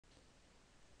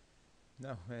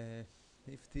Now,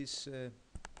 if this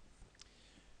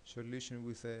solution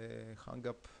with a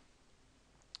hang-up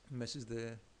messes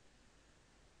the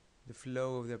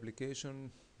flow of the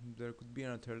application, there could be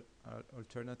an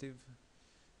alternative.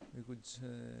 We could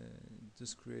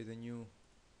just create a new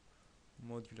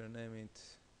module and name it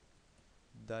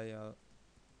dial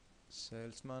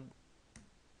salesman,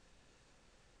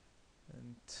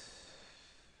 and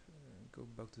go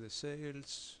back to the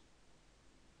sales.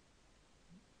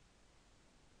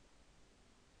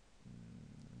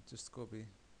 Just copy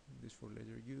this for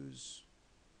later use.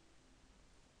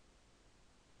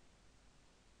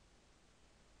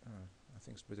 I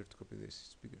think it's better to copy this,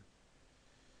 it's bigger.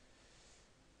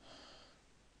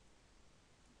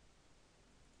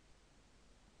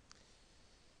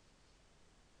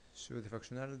 So the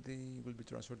functionality will be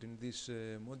transferred in this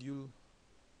module.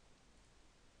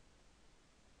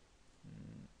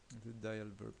 The dial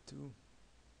verb 2.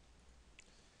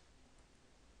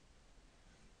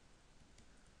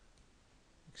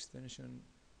 Extension.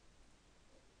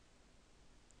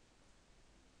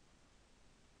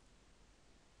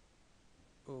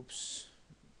 Oops.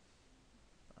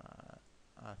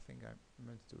 I think I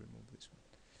meant to remove this one.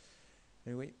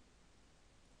 Anyway,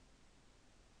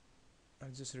 I'll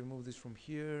just remove this from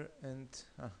here, and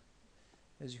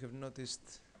as you have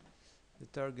noticed, the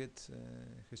target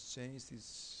has changed,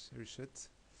 it's reset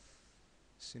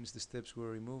since the steps were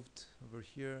removed over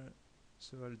here.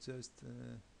 So I'll just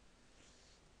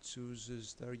choose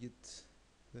as target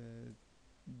the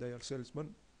dial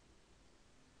salesman.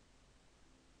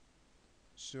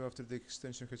 So after the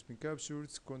extension has been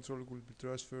captured, control will be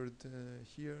transferred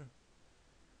here,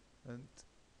 and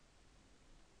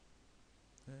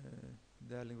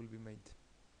dialing will be made.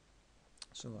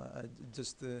 So I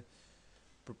just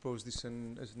propose this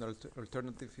as an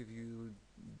alternative if you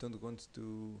don't want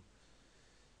to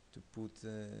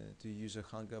use a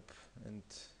hang-up and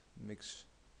mix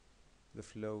the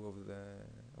flow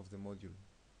of the module,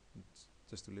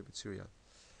 just to leave it serial.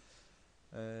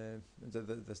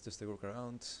 That's just a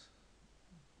workaround.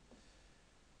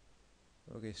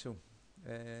 Okay, so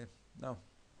now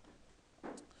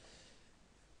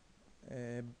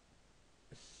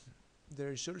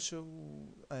there is also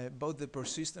about the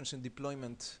persistence and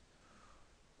deployment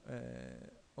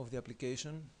of the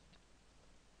application.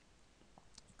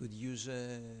 You could use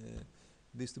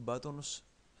these two buttons.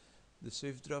 The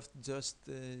save draft just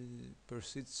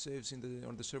persists, saves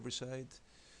on the server side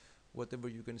whatever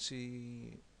you can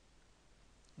see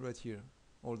right here.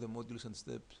 All the modules and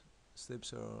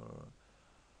steps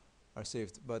are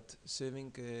saved, but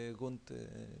saving won't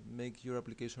make your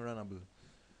application runnable.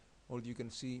 All you can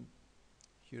see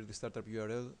here, the startup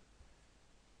URL,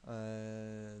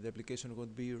 the application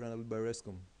won't be runnable by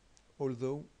RESTCOM,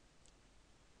 although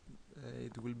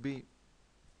it will be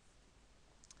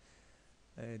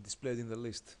displayed in the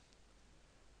list.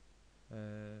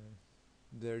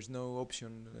 There is no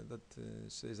option that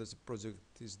says that the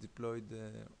project is deployed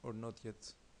or not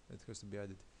yet. It has to be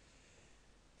added.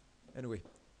 Anyway,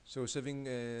 so saving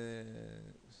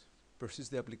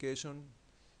persist the application,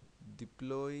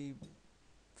 deploy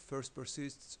first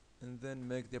persists, and then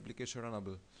make the application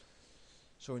runnable.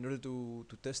 So in order to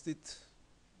test it,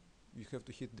 you have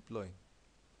to hit deploy.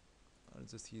 I'll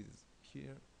just hit it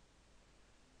here.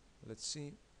 Let's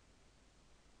see.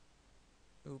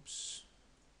 Oops.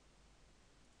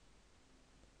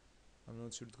 I'm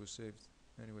not sure it was saved.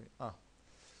 Anyway,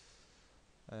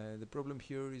 the problem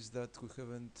here is that we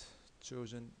haven't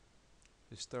chosen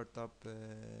a startup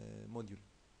module.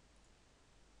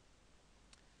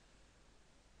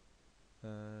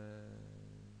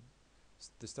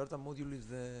 The startup module is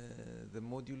the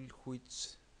module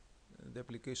which the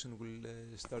application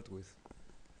will start with,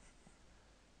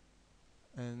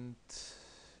 and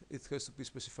it has to be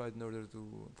specified in order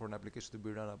for an application to be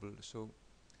runnable. So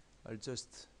I'll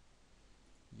just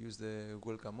use the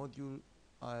welcome module.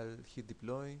 I'll hit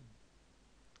deploy,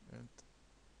 and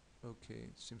okay,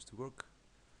 it seems to work.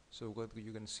 So what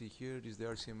you can see here is the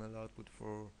RCML output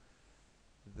for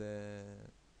the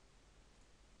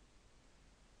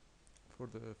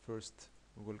first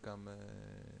welcome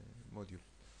module.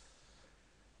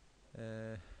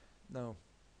 Now,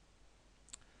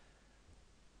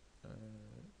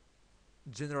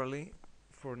 generally,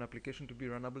 for an application to be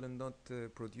runnable and not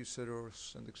produce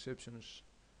errors and exceptions,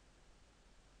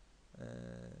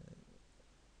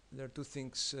 there are two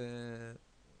things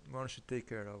one should take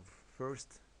care of.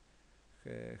 First,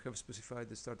 have specified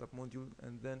the startup module,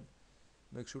 and then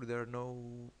make sure there are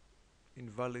no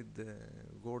invalid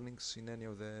warnings in any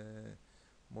of the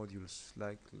modules,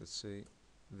 like let's say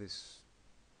this.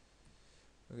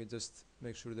 Okay, just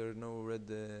make sure there are no red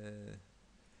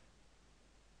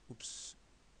oops,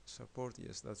 support,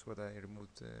 yes, that's what I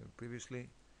removed previously.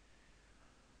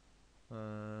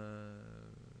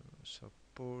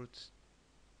 Support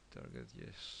target,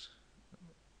 yes.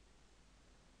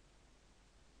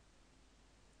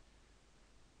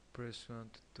 Press 1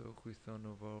 to talk with one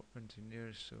of our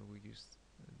engineers, so we used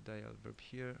dial verb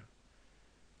here,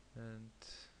 and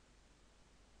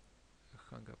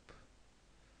hang up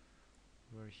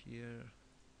over here.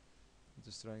 I'm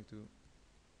just trying to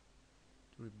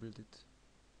rebuild it.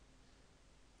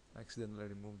 I accidentally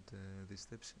removed these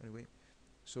steps anyway.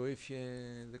 So if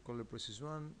the caller presses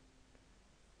 1,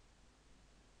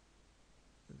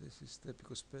 this is step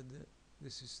ecospede,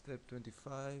 this is step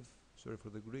 25, sorry for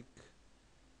the Greek.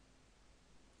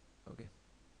 Okay,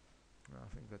 I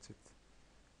think that's it.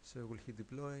 So we'll hit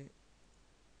deploy.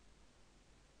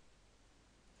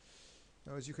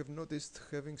 Now, as you have noticed,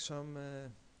 having some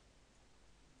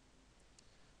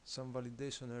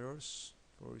validation errors.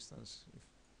 For instance, if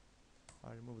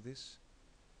I remove this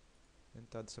and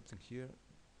add something here,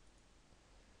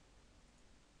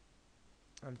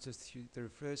 I'll just hit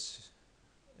refresh.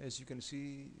 As you can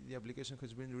see, the application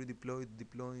has been redeployed,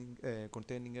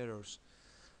 containing errors.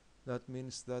 That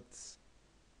means that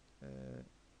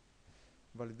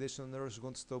validation errors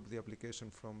won't stop the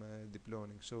application from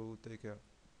deploying, so take care.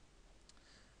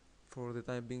 For the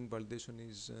time being, validation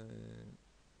is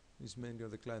mainly on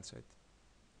the client side.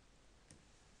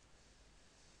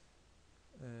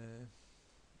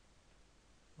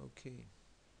 Okay,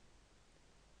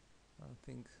 I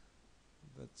think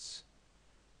that's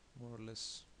more or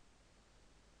less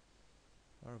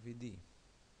RVD.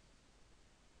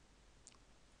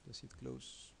 Just hit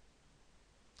close.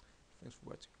 Thanks for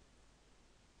watching.